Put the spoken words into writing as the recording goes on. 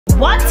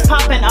What's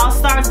poppin', all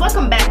stars?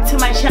 Welcome back to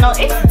my channel.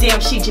 It's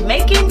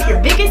DAMNSHEJAMAICAN,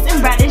 your biggest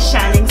and brightest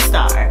shining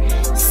star.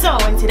 So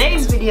in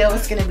today's video,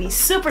 it's gonna be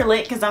super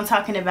lit because I'm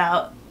talking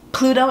about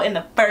Pluto in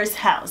the first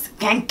house.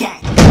 Gang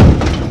gang.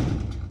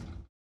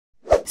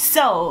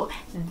 So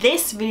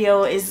this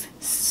video is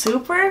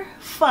super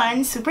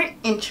fun, super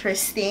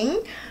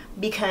interesting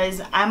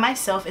because I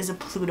myself is a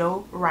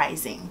Pluto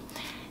rising.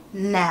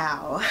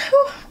 Now,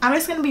 I'm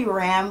just gonna be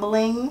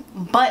rambling,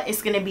 but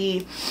it's gonna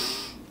be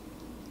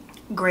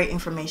great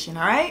information.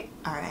 All right.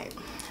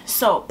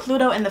 So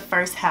Pluto in the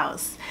first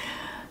house,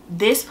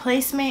 this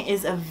placement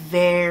is a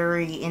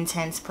very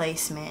intense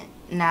placement.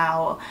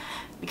 Now,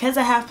 because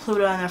I have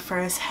Pluto in the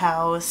first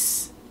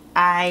house,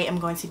 I am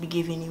going to be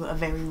giving you a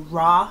very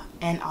raw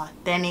and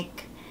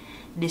authentic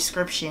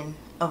description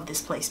of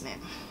this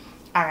placement.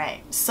 All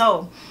right,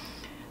 so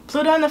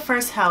Pluto in the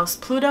first house,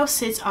 Pluto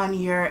sits on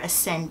your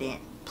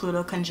ascendant.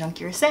 Pluto conjunct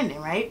your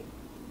ascendant, right?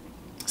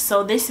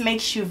 So this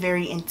makes you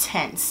very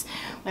intense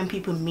when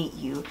people meet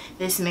you.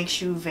 This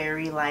makes you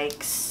very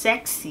like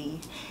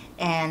sexy,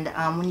 and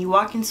when you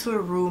walk into a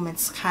room,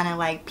 it's kind of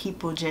like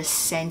people just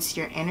sense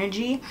your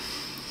energy,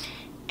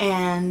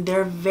 and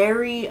they're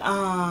very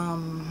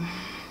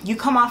you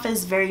come off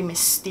as very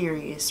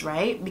mysterious,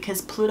 right?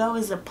 Because Pluto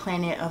is a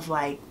planet of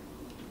like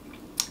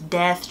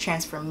death,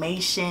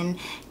 transformation,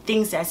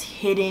 things that's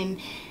hidden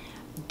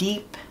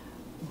deep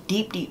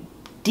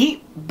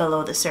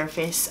below the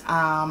surface.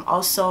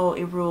 Also,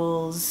 it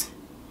rules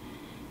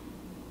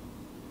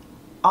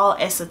all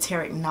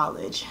esoteric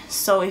knowledge.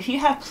 So if you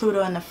have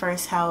Pluto in the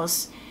first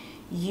house,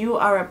 you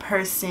are a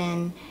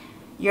person,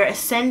 your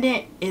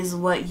ascendant is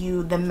what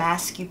the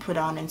mask you put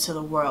on into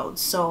the world.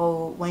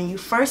 So when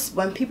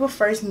people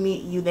first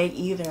meet you, they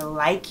either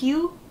like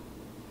you,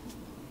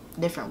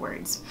 different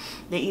words,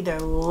 they either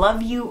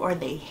love you or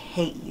they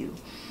hate you.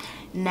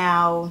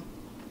 Now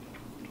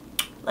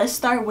let's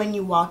start when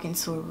you walk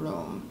into a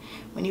room.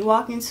 When you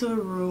walk into a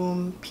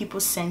room,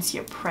 people sense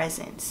your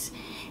presence.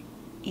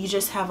 You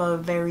just have a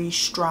very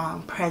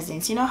strong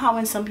presence. You know how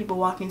when some people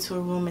walk into a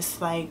room,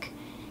 it's like,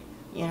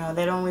 you know,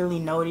 they don't really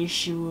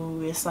notice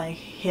you. It's like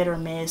hit or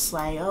miss,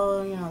 like,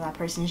 oh, you know, that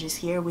person's just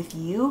here with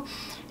you.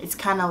 It's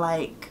kind of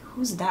like,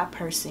 who's that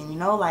person? You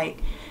know,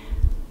 like,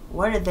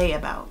 what are they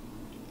about?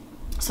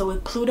 So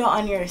with Pluto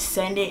on your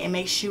ascendant, it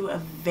makes you a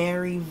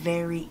very,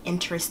 very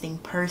interesting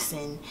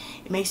person.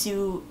 It makes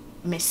you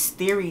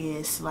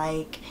mysterious,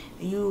 like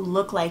you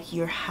look like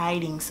you're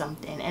hiding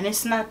something, and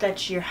it's not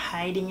that you're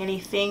hiding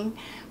anything,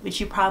 which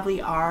you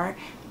probably are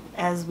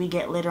as we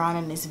get later on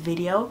in this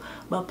video,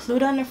 but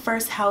Pluto in the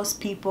first house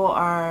people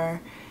are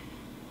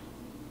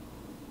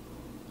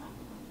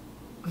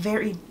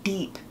very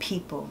deep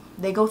people.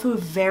 They go through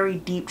very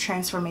deep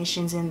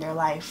transformations in their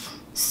life.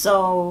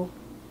 So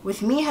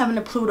with me having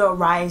a Pluto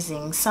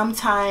rising,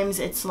 sometimes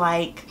it's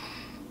like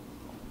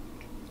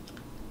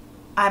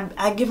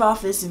I give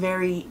off this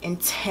very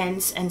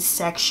intense and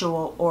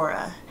sexual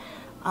aura.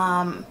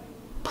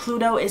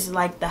 Pluto is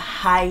like the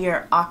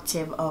higher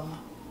octave of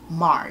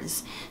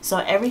Mars. So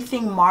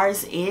everything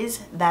Mars is,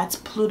 that's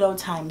Pluto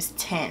times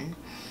 10.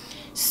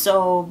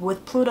 So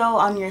with Pluto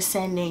on your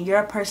ascendant, you're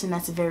a person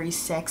that's very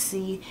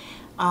sexy,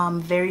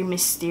 very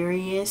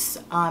mysterious.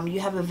 You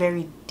have a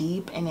very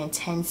deep and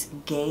intense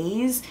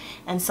gaze,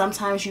 and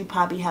sometimes you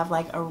probably have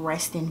like a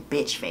resting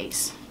bitch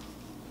face.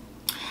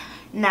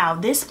 Now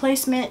this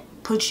placement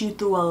puts you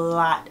through a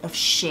lot of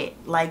shit.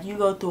 Like you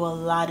go through a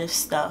lot of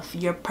stuff.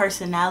 Your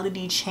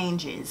personality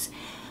changes.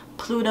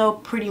 Pluto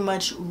pretty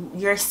much,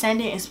 your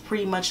ascendant is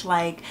pretty much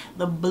like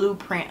the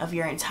blueprint of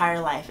your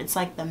entire life. It's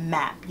like the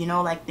map, you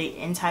know, like the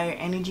entire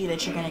energy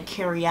that you're going to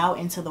carry out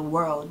into the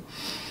world.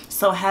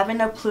 So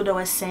having a Pluto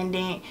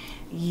ascendant,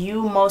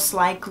 you most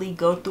likely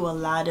go through a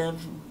lot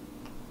of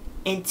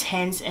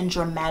intense and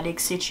dramatic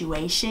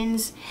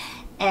situations,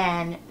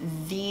 and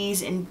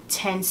these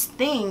intense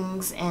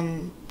things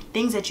and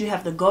things that you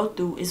have to go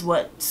through is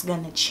what's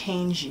gonna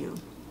change you.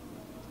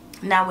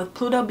 Now with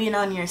Pluto being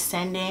on your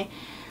ascendant,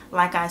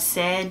 like I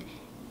said,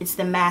 it's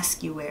the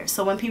mask you wear.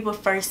 So when people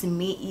first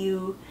meet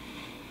you,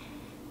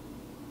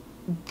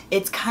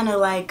 it's kind of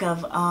like a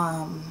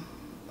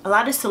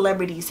lot of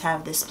celebrities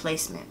have this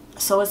placement.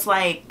 So it's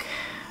like,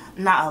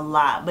 not a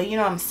lot, but you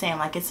know what I'm saying,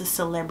 like it's a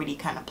celebrity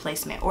kind of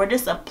placement, or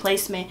just a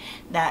placement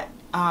that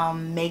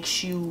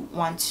makes you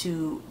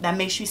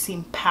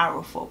seem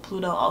powerful.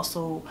 Pluto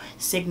also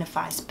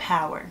signifies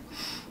power.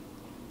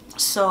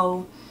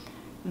 So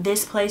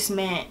this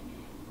placement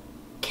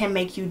can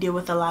make you deal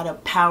with a lot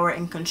of power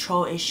and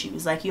control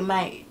issues. Like you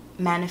might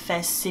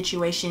manifest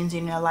situations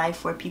in your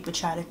life where people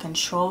try to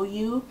control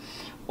you,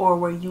 or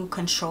where you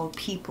control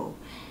people.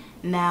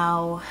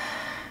 Now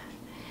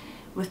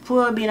with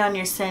Pluto being on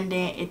your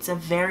ascendant, it's a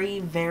very,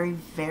 very,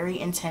 very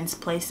intense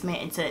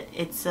placement.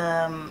 It's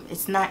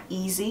not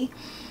easy.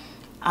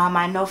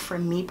 I know for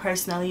me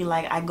personally,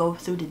 like I go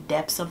through the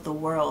depths of the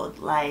world.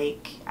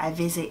 Like I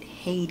visit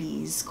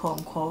Hades, quote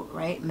unquote,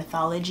 right?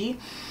 Mythology.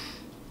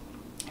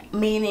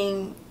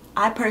 Meaning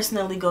I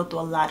personally go through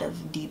a lot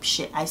of deep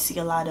shit. I see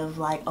a lot of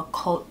like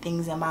occult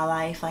things in my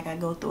life. Like I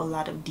go through a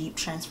lot of deep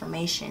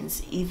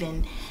transformations,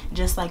 even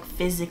just like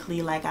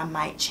physically. Like I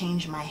might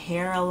change my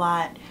hair a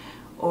lot,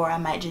 or I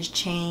might just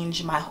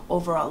change my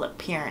overall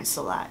appearance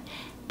a lot.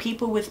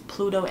 People with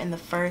Pluto in the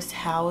first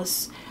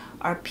house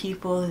are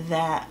people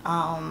that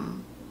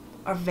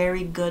are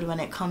very good when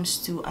it comes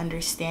to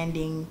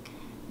understanding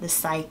the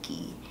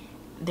psyche.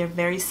 They're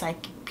very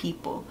psychic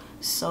people.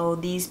 So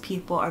these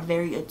people are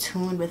very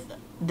attuned with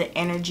the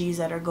energies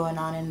that are going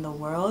on in the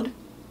world,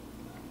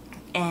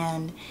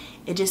 and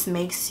it just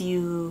makes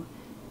you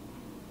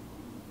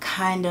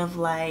kind of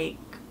like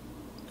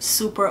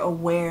super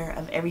aware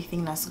of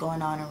everything that's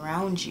going on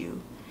around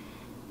you.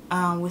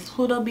 With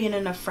Pluto being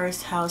in the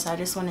first house, I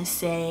just want to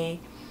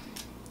say,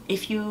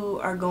 if you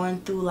are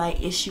going through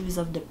like issues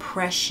of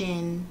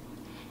depression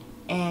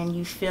and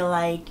you feel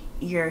like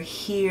you're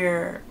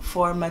here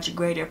for a much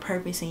greater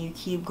purpose and you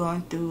keep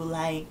going through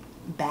like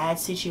bad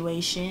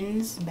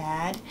situations,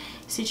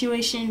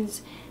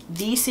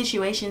 these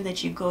situations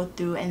that you go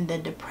through and the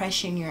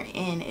depression you're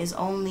in is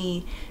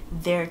only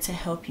there to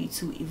help you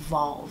to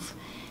evolve.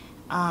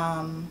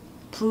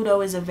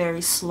 Pluto is a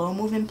very slow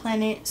moving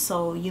planet,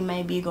 so you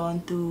may be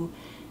going through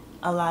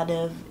a lot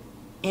of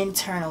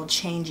internal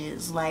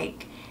changes.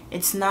 Like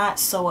it's not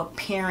so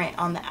apparent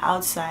on the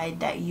outside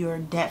that you're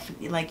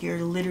definitely like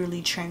you're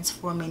literally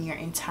transforming your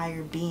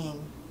entire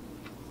being.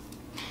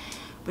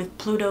 With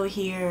Pluto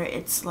here,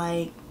 it's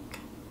like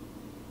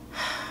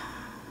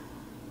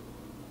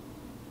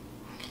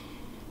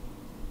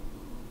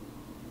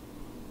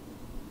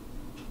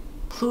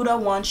Pluto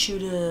wants you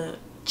to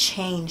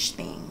change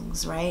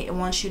things, right? It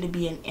wants you to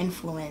be an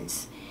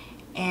influence,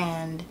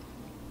 and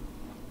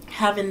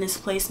having this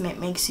placement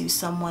makes you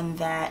someone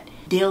that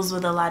deals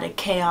with a lot of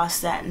chaos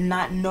that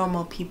not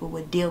normal people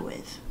would deal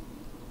with.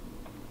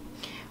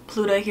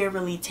 Pluto here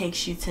really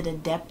takes you to the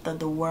depth of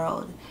the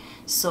world.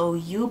 So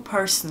you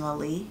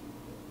personally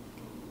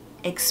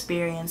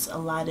experience a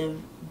lot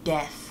of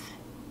death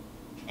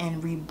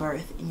and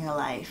rebirth in your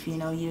life. You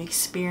know, you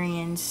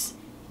experience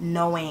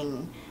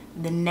knowing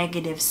the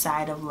negative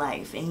side of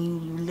life, and you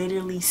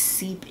literally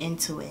seep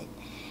into it.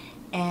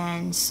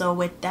 And so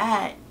with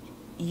that,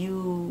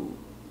 you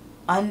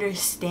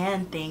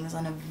understand things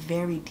on a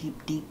very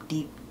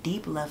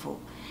deep level,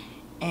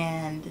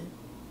 and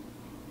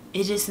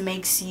it just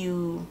makes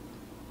you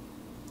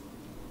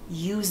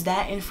use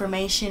that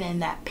information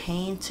and that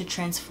pain to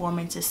transform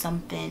into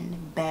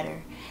something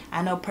better.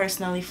 I know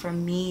personally for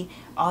me,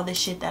 all the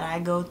shit that I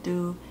go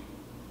through,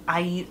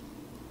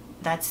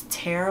 that's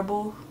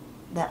terrible,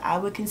 that I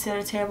would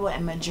consider terrible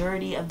and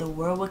majority of the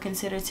world would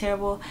consider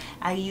terrible,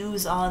 I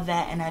use all of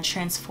that and I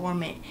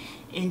transform it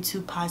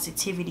into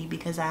positivity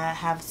because I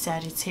have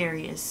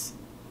Sagittarius.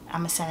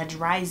 I'm a Sag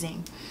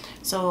rising.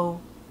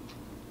 So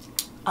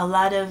a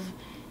lot of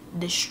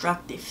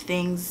destructive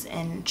things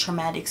and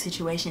traumatic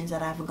situations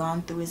that I've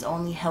gone through has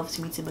only helped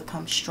me to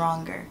become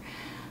stronger.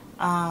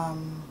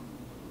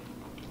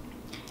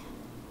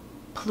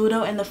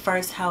 Pluto in the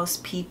first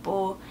house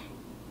people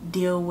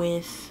deal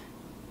with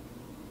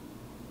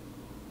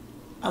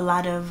a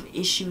lot of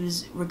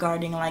issues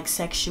regarding like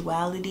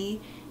sexuality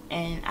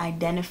and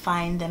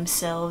identifying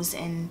themselves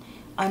and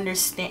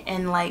understand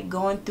and like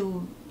going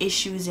through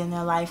issues in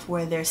their life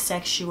where their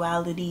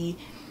sexuality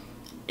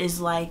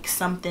is like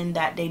something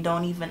that they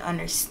don't even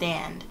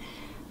understand,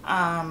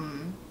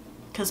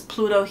 because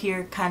Pluto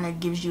here kind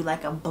of gives you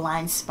like a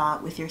blind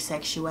spot with your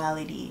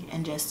sexuality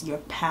and just your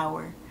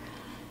power.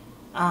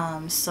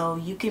 So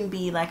you can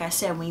be, like I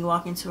said, when you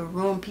walk into a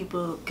room,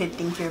 people could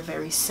think you're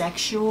very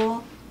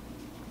sexual.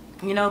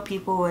 You know,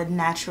 people would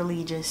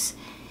naturally just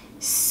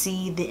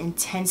see the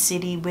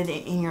intensity with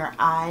it in your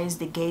eyes,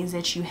 the gaze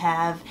that you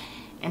have,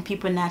 and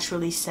people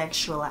naturally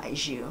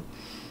sexualize you.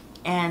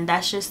 And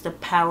that's just the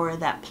power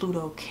that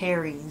Pluto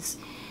carries.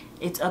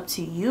 It's up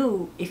to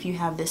you if you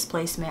have this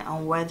placement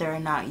on whether or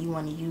not you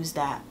want to use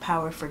that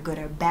power for good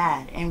or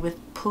bad. And with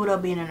Pluto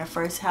being in the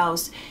first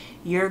house,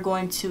 you're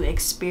going to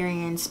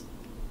experience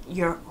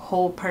your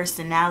whole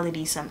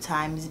personality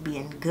sometimes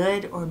being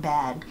good or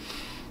bad.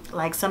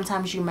 Like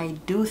sometimes you may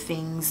do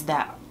things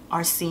that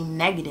are seen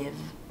negative,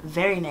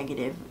 very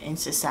negative in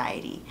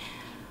society.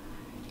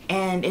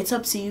 And it's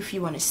up to you if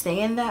you want to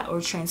stay in that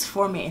or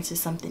transform it into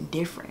something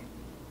different.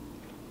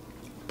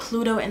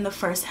 Pluto in the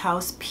first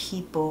house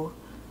people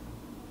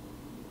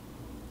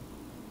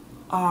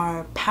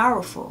are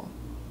powerful,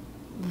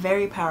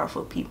 very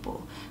powerful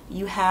people.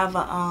 You have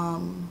a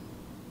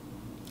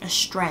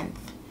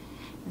strength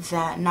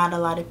that not a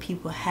lot of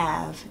people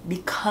have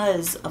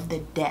because of the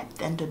depth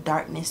and the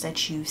darkness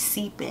that you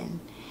seep in.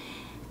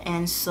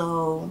 And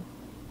so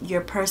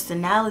your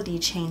personality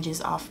changes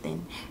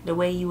often. The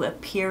way you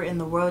appear in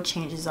the world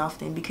changes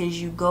often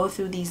because you go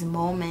through these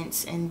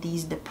moments and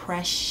these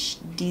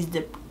depressive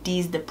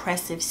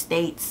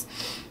states,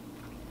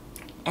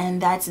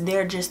 and that's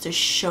there just to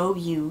show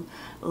you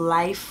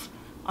life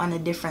on a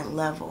different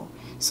level.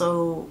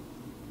 So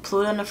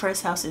Pluto in the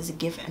first house is a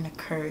gift and a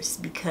curse,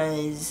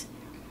 because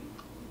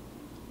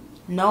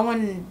no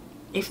one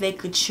if they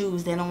could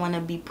choose, they don't want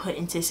to be put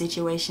into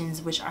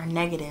situations which are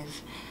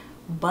negative.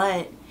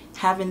 But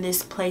having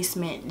this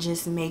placement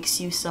just makes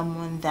you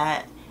someone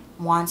that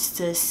wants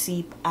to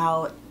seep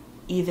out,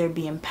 either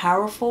being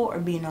powerful or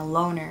being a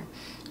loner.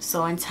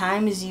 So in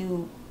times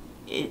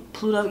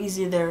Pluto is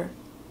either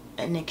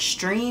an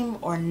extreme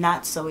or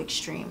not so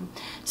extreme.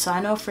 So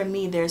I know for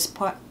me, there's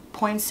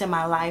points in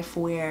my life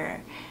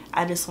where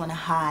I just want to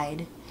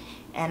hide,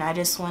 and I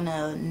just want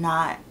to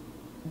not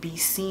be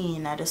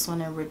seen. I just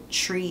want to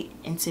retreat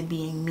into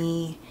being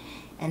me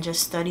and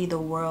just study the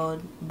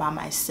world by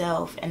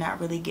myself and not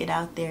really get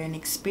out there and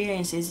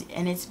experience it.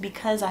 And it's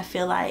because I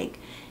feel like,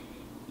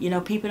 you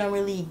know, people don't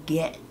really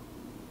get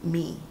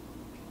me.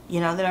 You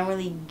know, they don't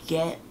really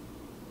get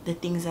the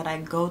things that I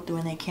go through,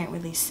 and they can't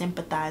really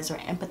sympathize or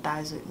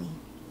empathize with me.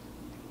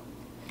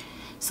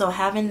 So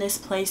having this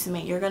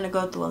placement, you're going to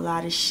go through a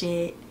lot of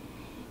shit,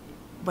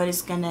 but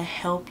it's going to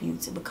help you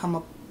to become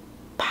a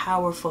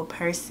powerful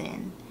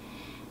person.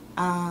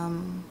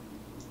 I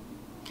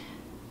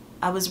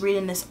was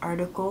reading this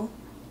article,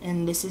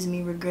 and this is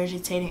me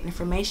regurgitating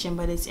information,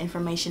 but it's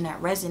information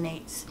that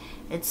resonates.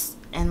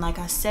 And like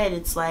I said,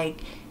 it's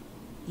like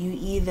you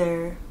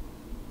either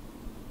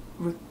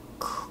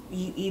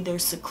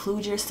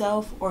seclude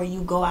yourself, or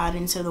you go out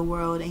into the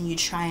world and you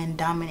try and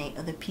dominate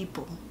other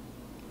people.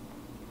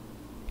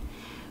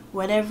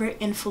 Whatever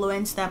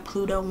influence that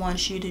Pluto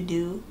wants you to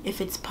do, if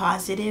it's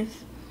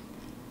positive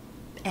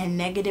and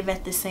negative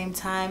at the same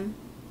time,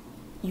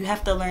 you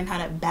have to learn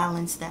how to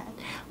balance that.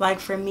 Like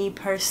for me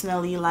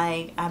personally,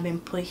 like I've been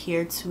put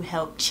here to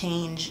help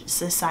change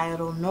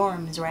societal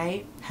norms,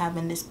 right?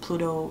 Having this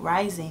Pluto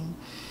rising.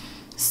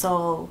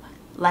 So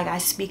like I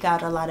speak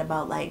out a lot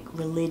about like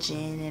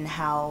religion and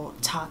how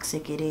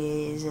toxic it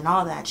is and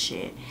all that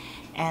shit.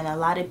 And a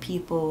lot of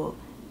people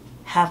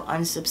have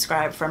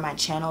unsubscribed from my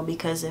channel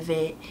because of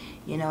it.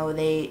 You know,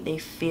 they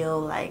feel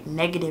like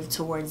negative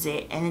towards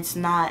it, and it's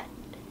not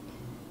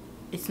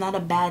a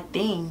bad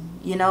thing.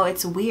 You know,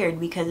 it's weird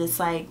because it's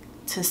like,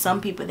 to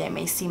some people that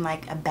may seem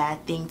like a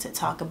bad thing to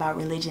talk about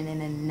religion in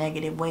a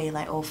negative way,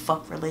 like, oh,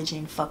 fuck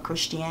religion, fuck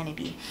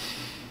Christianity.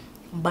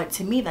 But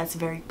to me, that's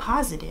very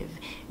positive,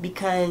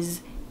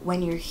 because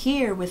when you're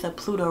here with a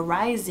Pluto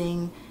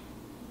rising,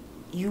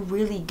 you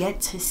really get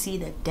to see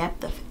the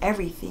depth of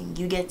everything.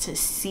 You get to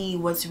see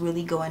what's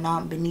really going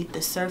on beneath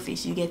the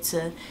surface. You get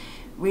to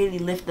really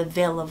lift the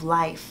veil of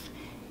life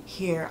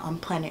here on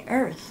planet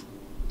Earth.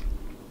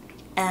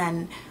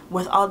 And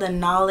with all the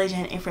knowledge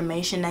and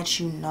information that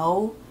you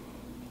know,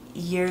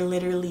 you're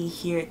literally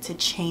here to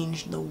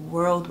change the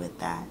world with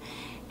that.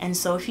 And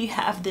so if you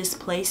have this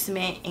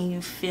placement and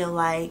you feel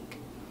like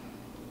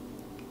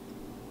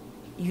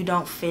you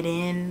don't fit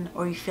in,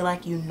 or you feel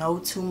like you know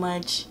too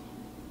much,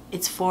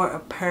 it's for a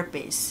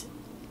purpose.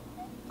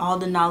 All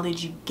the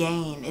knowledge you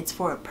gain, it's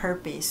for a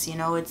purpose. You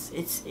know, it's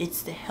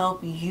to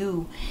help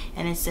you,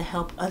 and it's to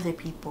help other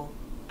people.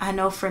 I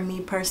know for me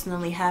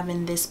personally,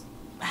 having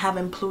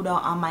Pluto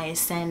on my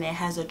ascendant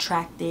has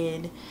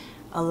attracted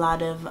a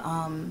lot of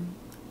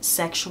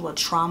sexual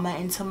trauma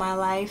into my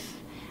life.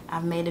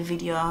 I've made a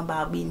video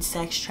about being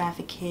sex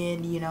trafficked,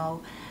 you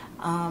know,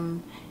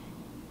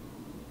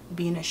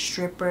 being a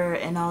stripper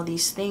and all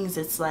these things.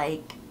 It's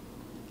like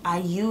I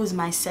use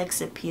my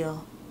sex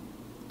appeal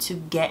to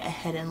get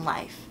ahead in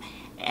life,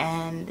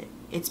 and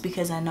it's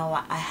because I know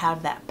I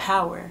have that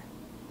power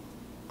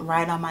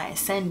right on my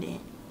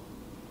ascendant.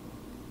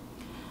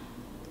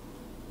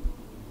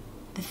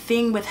 The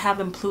thing with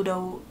having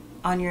Pluto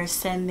on your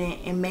ascendant,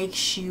 it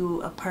makes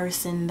you a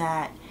person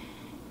that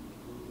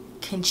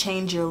can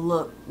change your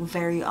look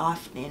very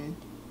often.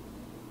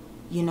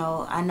 You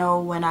know, I know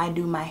when I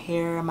do my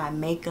hair, my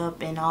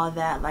makeup and all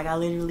that, like I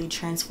literally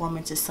transform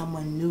into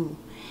someone new.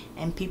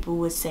 And people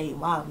would say,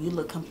 wow, you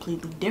look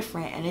completely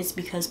different. And it's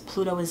because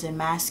Pluto is in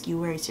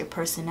masculine, it's your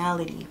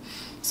personality.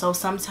 So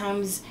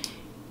sometimes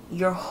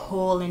your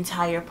whole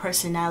entire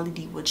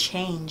personality will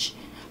change.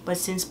 But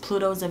since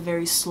Pluto is a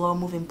very slow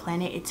moving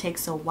planet, it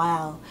takes a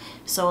while.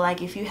 So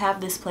like if you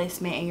have this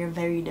placement and you're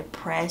very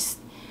depressed,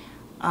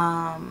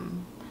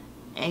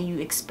 and you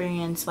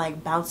experience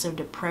like bouts of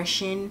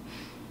depression,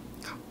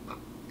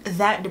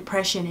 that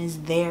depression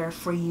is there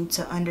for you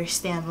to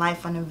understand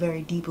life on a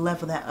very deep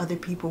level that other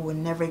people will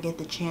never get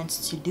the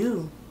chance to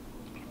do.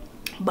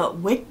 But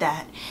with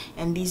that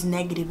and these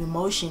negative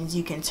emotions,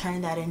 you can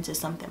turn that into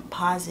something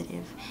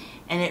positive,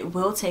 and it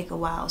will take a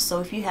while.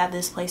 So if you have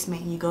this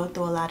placement and you go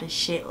through a lot of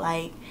shit,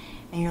 like,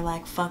 and you're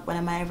like, fuck, when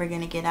am I ever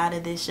gonna get out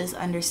of this? Just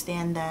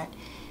understand that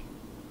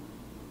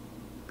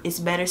it's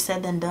better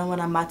said than done what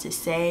I'm about to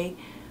say,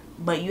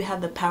 but you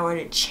have the power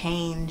to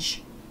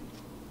change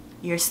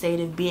your state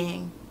of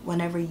being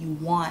whenever you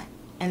want.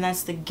 And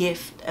that's the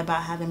gift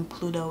about having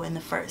Pluto in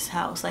the first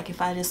house. Like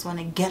if I just want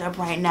to get up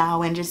right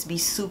now and just be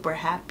super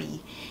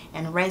happy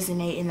and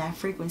resonate in that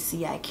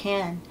frequency, I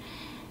can.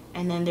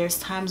 And then there's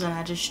times when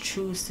I just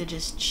choose to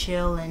just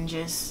chill and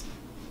just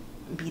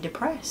be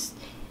depressed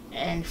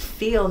and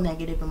feel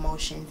negative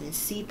emotions and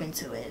seep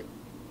into it.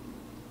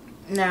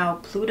 Now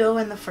Pluto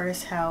in the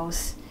first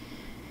house,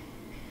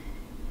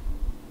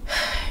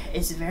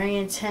 It's very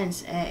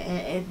intense,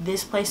 and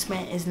this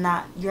placement is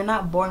not, you're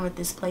not born with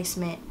this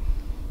placement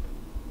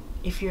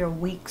if you're a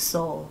weak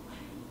soul.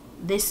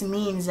 This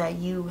means that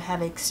you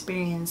have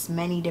experienced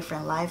many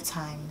different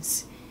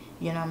lifetimes.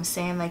 You know what I'm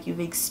saying? Like, you've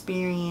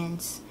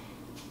experienced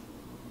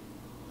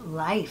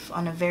life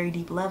on a very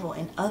deep level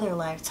in other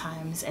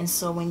lifetimes. And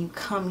so when you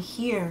come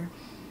here,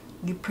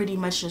 you pretty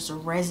much just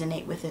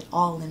resonate with it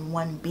all in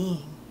one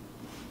being.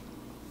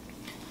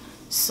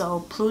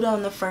 So Pluto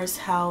in the first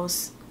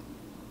house,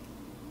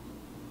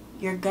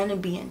 you're gonna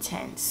be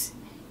intense.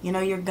 You know,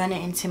 you're gonna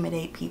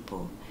intimidate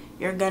people.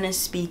 You're gonna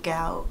speak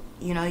out.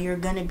 You know, you're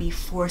gonna be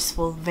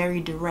forceful, very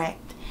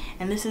direct.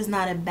 And this is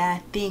not a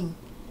bad thing.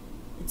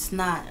 It's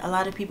not. A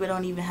lot of people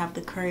don't even have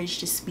the courage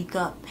to speak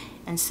up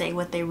and say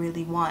what they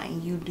really want,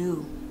 and you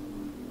do.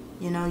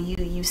 You know,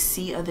 you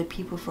see other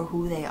people for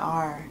who they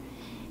are,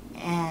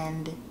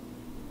 and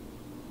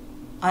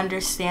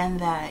understand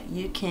that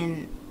you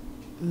can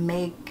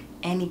make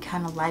any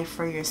kind of life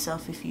for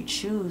yourself if you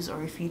choose,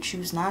 or if you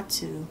choose not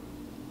to.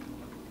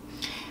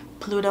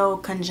 Pluto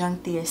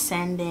conjunct the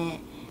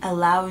ascendant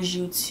allows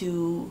you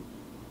to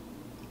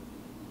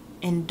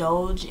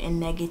indulge in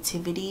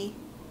negativity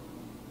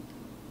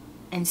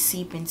and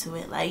seep into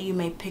it. Like, you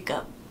may pick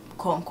up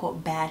quote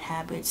unquote bad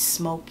habits,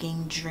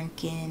 smoking,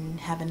 drinking,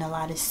 having a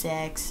lot of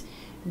sex,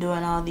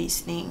 doing all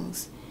these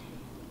things,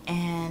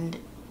 and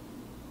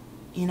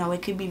you know,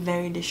 it could be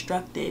very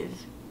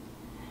destructive.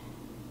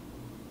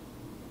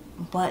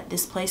 But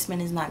this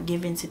placement is not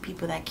given to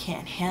people that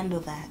can't handle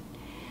that.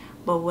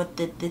 But what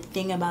the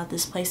thing about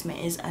this placement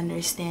is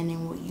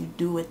understanding what you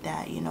do with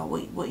that. You know,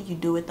 what you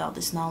do with all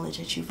this knowledge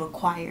that you've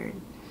acquired.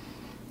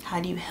 How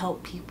do you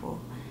help people?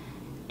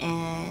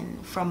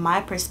 And from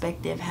my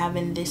perspective,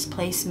 having this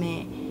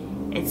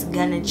placement, it's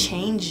gonna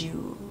change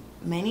you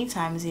many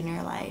times in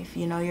your life.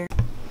 You know,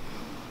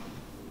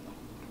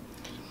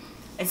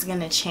 it's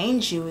gonna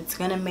change you. It's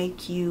gonna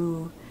make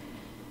you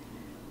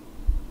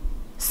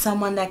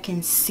someone that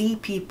can see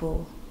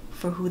people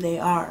for who they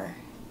are.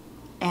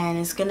 And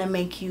it's gonna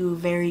make you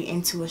very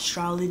into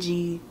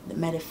astrology, the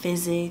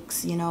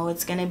metaphysics. You know,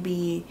 it's gonna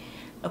be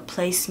a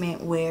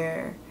placement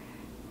where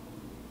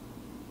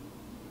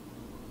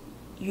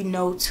you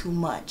know too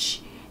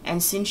much.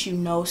 And since you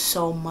know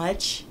so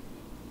much,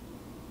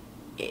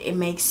 it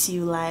makes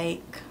you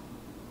like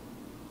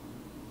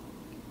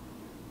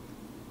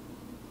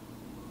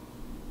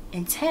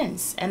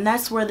intense. And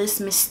that's where this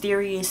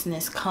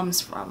mysteriousness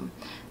comes from.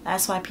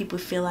 That's why people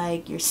feel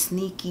like you're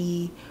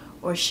sneaky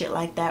or shit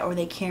like that, or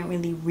they can't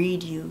really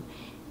read you.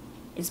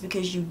 It's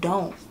because you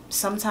don't.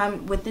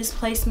 Sometimes with this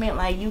placement,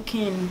 like, you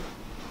can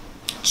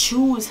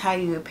choose how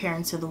you appear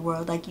into the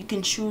world. Like, you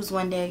can choose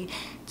one day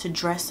to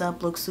dress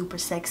up, look super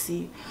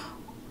sexy,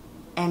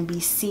 and be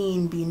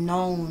seen, be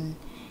known,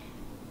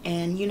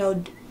 and you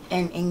know,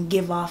 and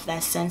give off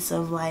that sense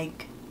of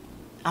like,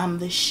 I'm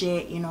the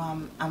shit, you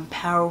know, I'm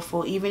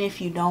powerful, even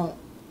if you don't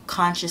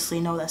consciously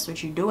know that's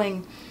what you're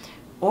doing.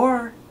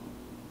 Or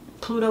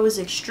Pluto is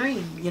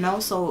extreme, you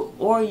know, so,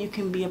 or you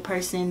can be a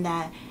person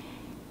that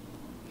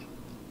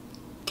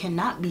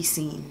cannot be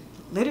seen,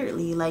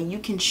 literally. Like, you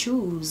can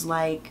choose.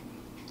 Like,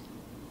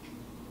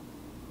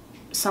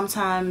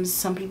 sometimes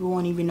some people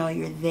won't even know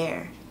you're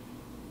there,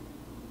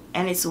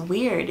 and it's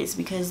weird. It's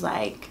because,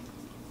 like,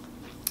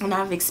 and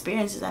I've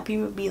experienced that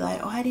people be like,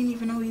 oh, I didn't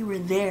even know you were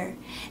there.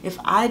 If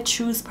I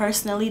choose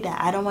personally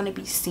that I don't want to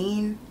be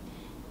seen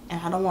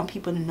and I don't want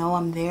people to know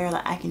I'm there,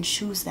 like, I can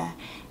choose that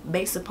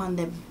based upon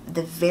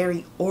the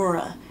very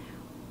aura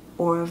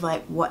or of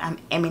like what I'm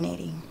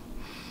emanating.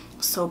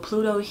 So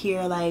Pluto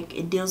here, like,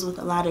 it deals with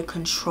a lot of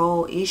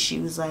control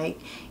issues. Like,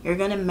 you're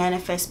gonna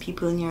manifest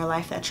people in your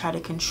life that try to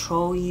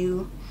control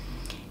you,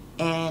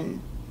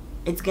 and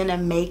it's gonna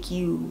make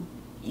you,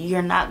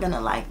 you're not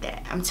gonna like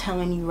that. I'm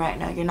telling you right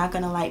now, you're not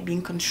gonna like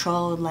being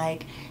controlled.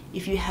 Like,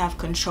 if you have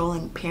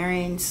controlling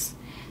parents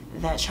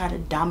that try to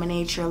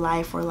dominate your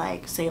life, or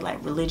like, say,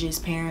 like religious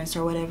parents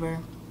or whatever,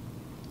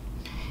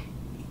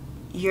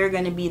 you're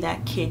gonna be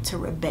that kid to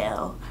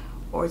rebel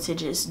or to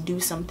just do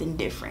something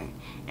different.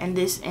 And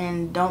this,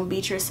 and don't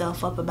beat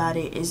yourself up about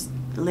it, is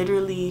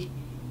literally,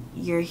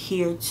 you're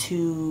here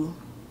to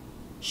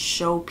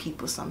show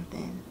people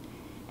something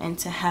and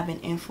to have an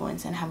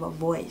influence and have a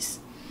voice.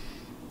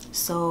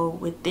 So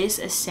with this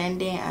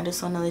ascendant, I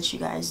just want to let you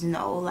guys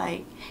know,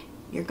 like,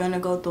 you're gonna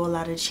go through a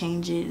lot of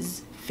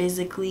changes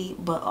physically,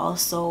 but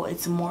also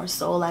it's more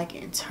so like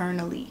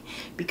internally,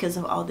 because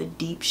of all the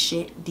deep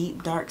shit,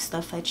 deep dark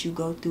stuff that you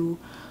go through,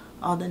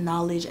 all the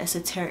knowledge,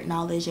 esoteric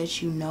knowledge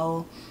that you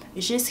know.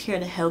 It's just here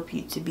to help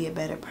you to be a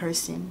better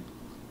person.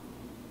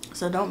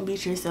 So don't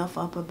beat yourself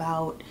up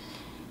about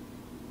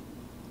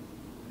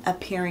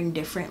appearing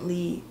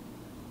differently,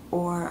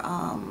 or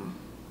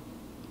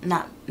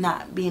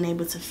not being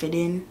able to fit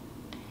in.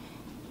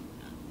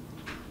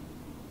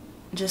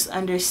 Just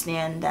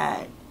understand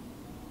that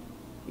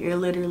you're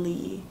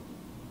literally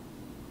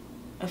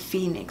a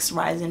phoenix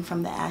rising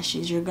from the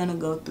ashes. You're gonna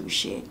go through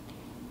shit.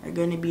 You're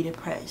gonna be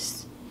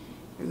depressed.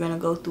 You're gonna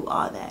go through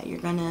all that. You're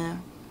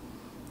gonna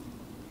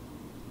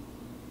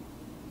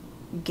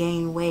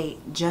gain weight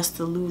just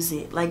to lose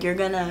it. Like you're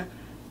gonna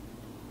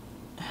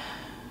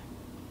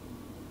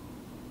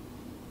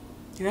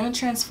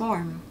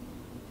transform.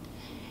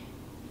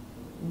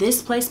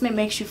 This placement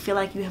makes you feel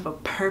like you have a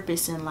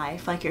purpose in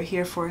life, like you're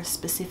here for a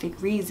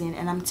specific reason.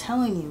 And I'm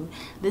telling you,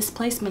 this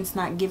placement's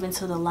not given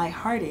to the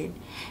lighthearted.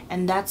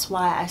 And that's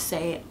why I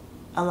say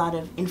a lot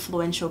of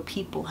influential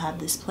people have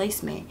this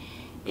placement.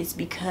 It's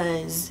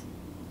because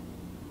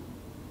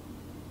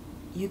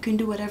you can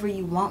do whatever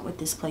you want with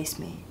this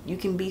placement. You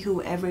can be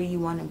whoever you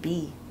want to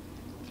be.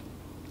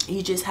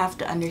 You just have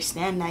to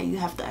understand that. You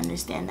have to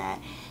understand that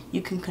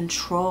you can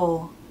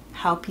control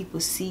how people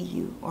see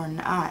you or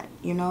not.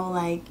 You know,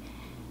 like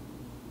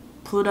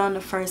Pluto in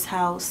the first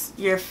house,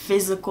 your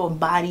physical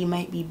body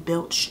might be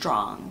built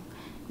strong,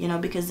 you know,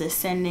 because the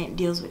ascendant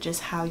deals with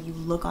just how you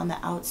look on the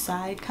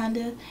outside, kind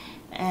of,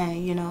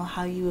 and, you know,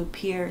 how you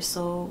appear.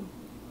 So,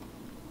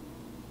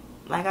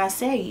 like I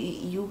say,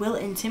 you will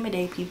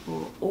intimidate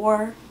people,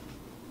 or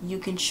you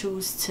can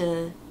choose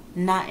to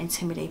not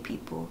intimidate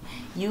people.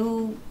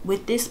 You,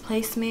 with this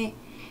placement,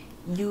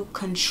 you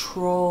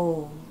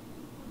control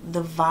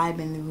the vibe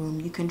in the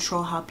room. You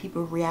control how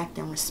people react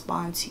and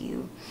respond to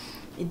you.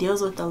 It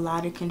deals with a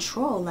lot of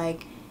control.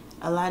 Like,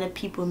 a lot of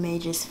people may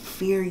just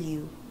fear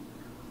you.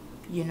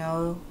 You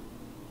know,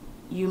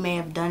 you may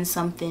have done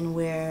something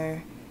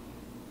where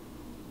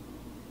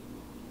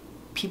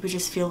people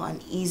just feel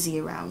uneasy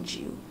around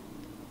you.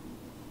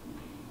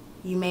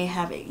 You may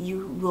have it.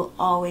 You will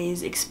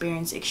always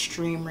experience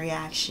extreme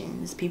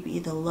reactions. People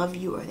either love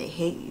you or they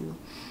hate you.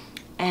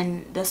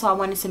 And that's why I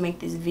wanted to make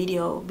this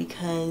video,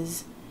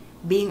 because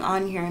being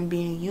on here and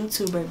being a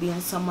YouTuber, being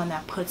someone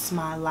that puts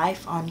my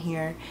life on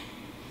here,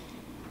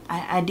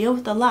 I deal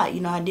with a lot.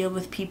 You know, I deal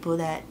with people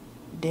that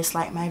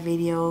dislike my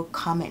video,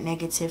 comment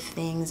negative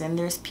things, and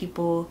there's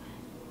people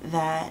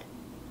that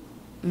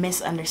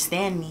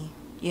misunderstand me.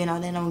 You know,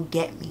 they don't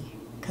get me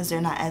because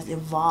they're not as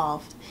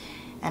evolved.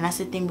 And that's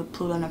the thing with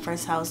Pluto in the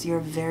first house. You're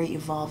a very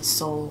evolved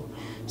soul.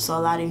 So a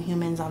lot of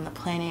humans on the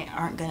planet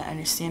aren't going to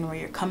understand where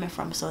you're coming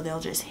from. So they'll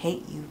just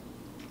hate you.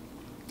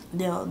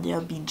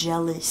 They'll be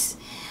jealous.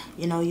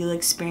 You know, you'll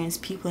experience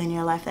people in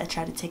your life that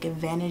try to take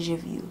advantage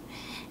of you.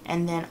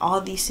 And then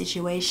all these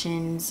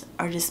situations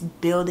are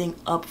just building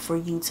up for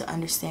you to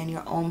understand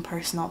your own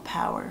personal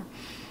power.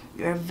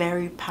 You're a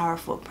very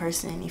powerful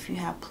person if you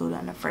have Pluto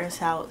in the first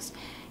house.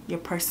 Your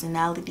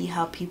personality,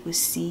 how people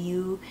see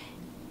you,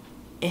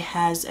 it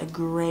has a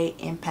great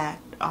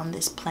impact on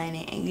this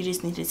planet, and you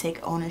just need to take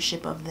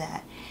ownership of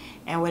that.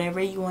 And whatever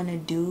you want to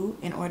do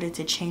in order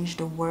to change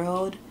the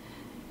world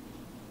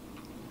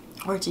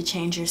or to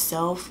change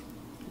yourself,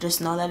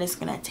 just know that it's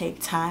going to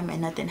take time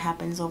and nothing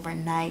happens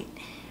overnight.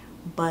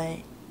 But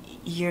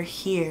you're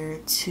here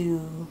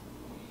to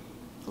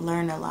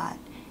learn a lot.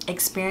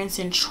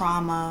 Experiencing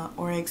trauma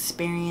or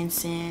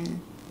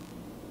experiencing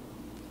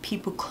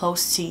people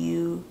close to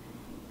you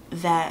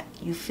that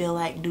you feel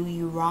like do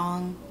you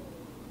wrong,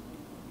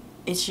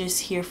 it's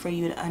just here for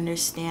you to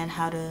understand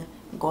how to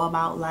go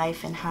about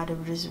life and how to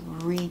just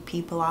read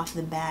people off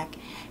the back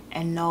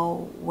and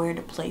know where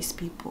to place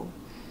people.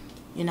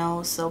 You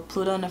know, so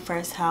Pluto in the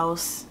first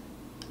house,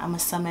 I'm gonna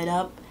sum it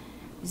up,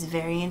 it's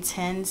very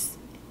intense.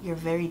 You're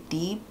very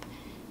deep.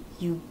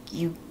 You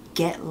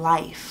get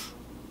life.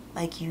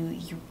 Like you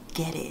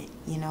get it,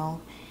 you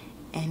know.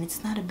 And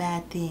it's not a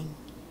bad thing.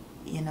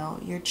 You know,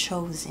 you're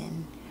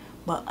chosen.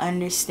 But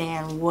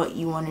understand what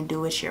you want to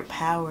do with your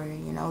power,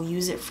 you know.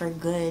 Use it for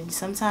good.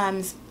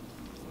 Sometimes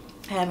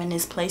having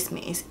this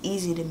placement, it's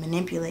easy to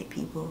manipulate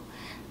people.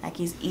 Like,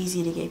 it's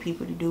easy to get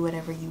people to do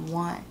whatever you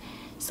want.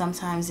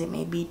 Sometimes it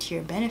may be to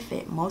your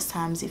benefit. Most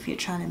times if you're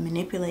trying to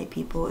manipulate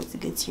people, it's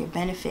good to your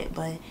benefit.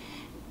 But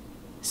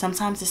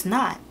sometimes it's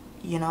not,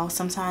 you know.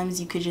 Sometimes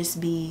you could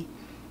just be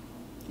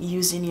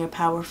using your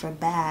power for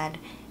bad.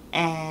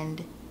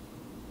 And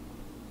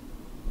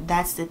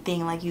that's the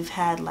thing. Like, you've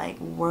had like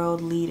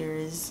world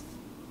leaders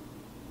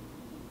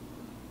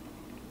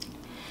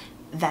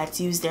that's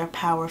used their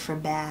power for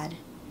bad.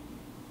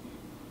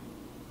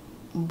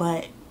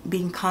 But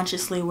being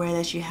consciously aware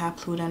that you have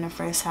Pluto in the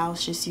first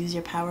house, just use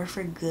your power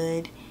for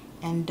good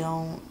and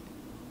don't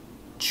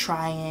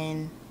try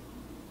and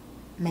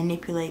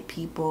manipulate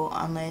people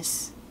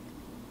unless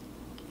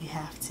you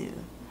have to.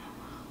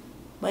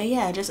 But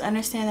yeah, just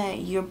understand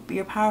that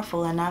you're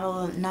powerful, and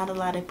not a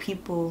lot of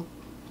people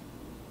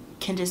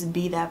can just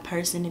be that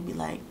person to be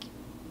like,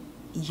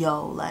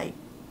 yo, like,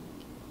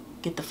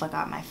 get the fuck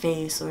out my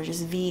face, or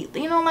just be,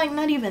 you know, like,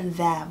 not even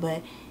that.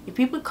 But if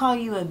people call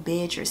you a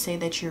bitch or say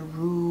that you're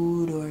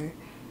rude or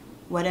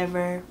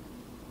whatever,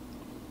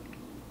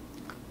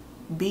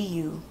 be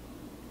you.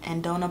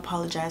 And don't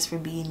apologize for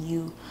being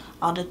you.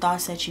 All the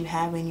thoughts that you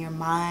have in your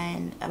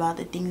mind about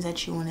the things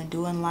that you want to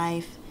do in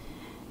life,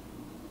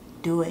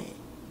 do it.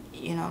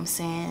 You know what I'm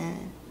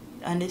saying?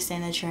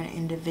 Understand that you're an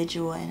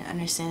individual, and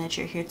understand that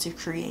you're here to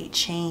create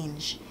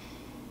change.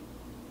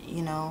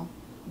 You know,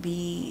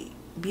 be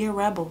a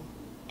rebel,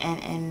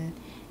 and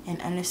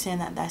understand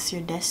that that's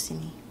your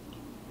destiny.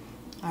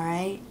 All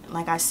right?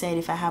 Like I said,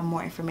 if I have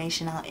more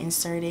information, I'll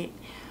insert it.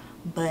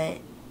 But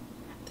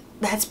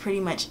that's pretty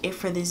much it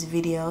for this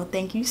video.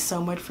 Thank you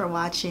so much for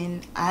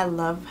watching. I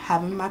love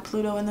having my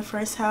Pluto in the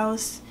first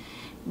house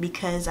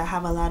because I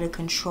have a lot of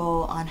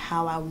control on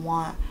how I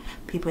want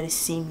people to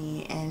see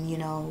me, and you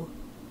know,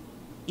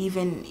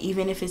 even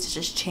if it's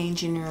just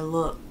changing your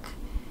look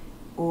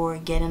or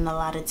getting a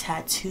lot of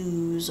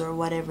tattoos or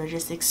whatever,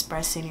 just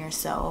expressing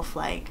yourself,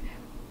 like,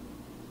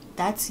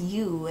 that's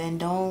you, and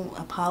don't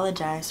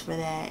apologize for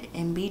that,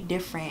 and be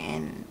different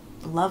and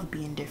love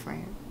being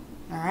different.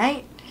 All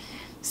right,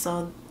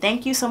 so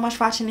thank you so much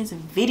for watching this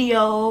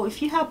video.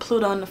 If you have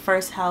Pluto in the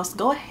first house,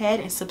 go ahead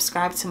and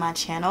subscribe to my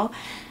channel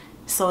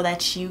so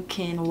that you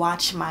can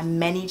watch my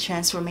many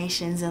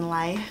transformations in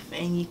life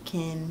and you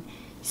can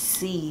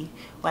see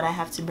what I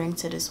have to bring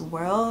to this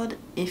world.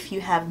 If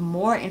you have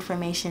more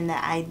information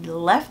that I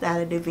left out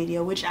of the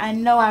video, which I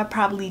know I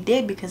probably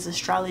did because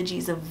astrology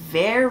is a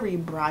very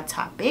broad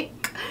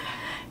topic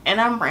and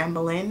I'm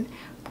rambling,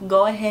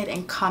 go ahead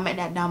and comment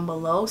that down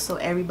below so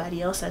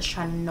everybody else that's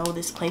trying to know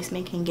this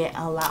placement can get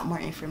a lot more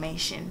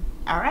information.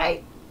 All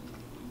right,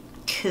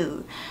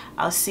 cool.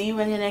 I'll see you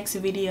in the next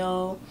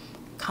video.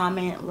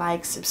 Comment,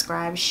 like,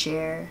 subscribe,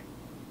 share,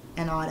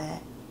 and all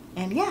that.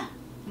 And yeah,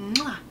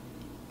 mwah.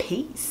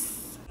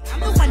 Peace. I'm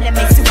the one that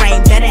makes it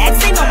rain. Better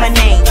ask, they know my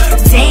name.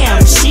 Damn,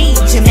 she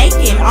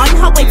Jamaican, on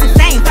her way to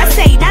fame. If I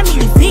say that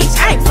means bitch,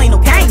 I ain't playing no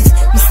games.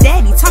 You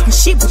steady talking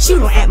shit, but you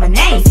don't add my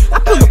name.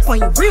 I pull up on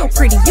you real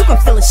pretty, you gon'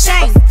 feel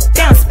ashamed.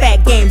 Bounce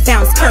back game,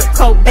 bounce Kurt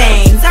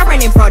Cobain. I ran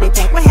and brought it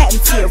back. What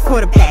happened to your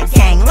quarterback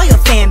gang? Loyal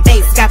fan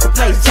base got the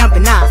place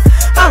jumping up.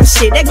 Oh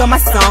shit, there go my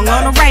song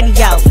on the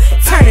radio.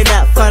 Turn it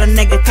up for the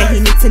nigga, cause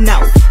he need to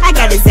know. I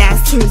got his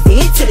ass tuned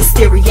in to the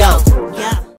stereo. Yeah.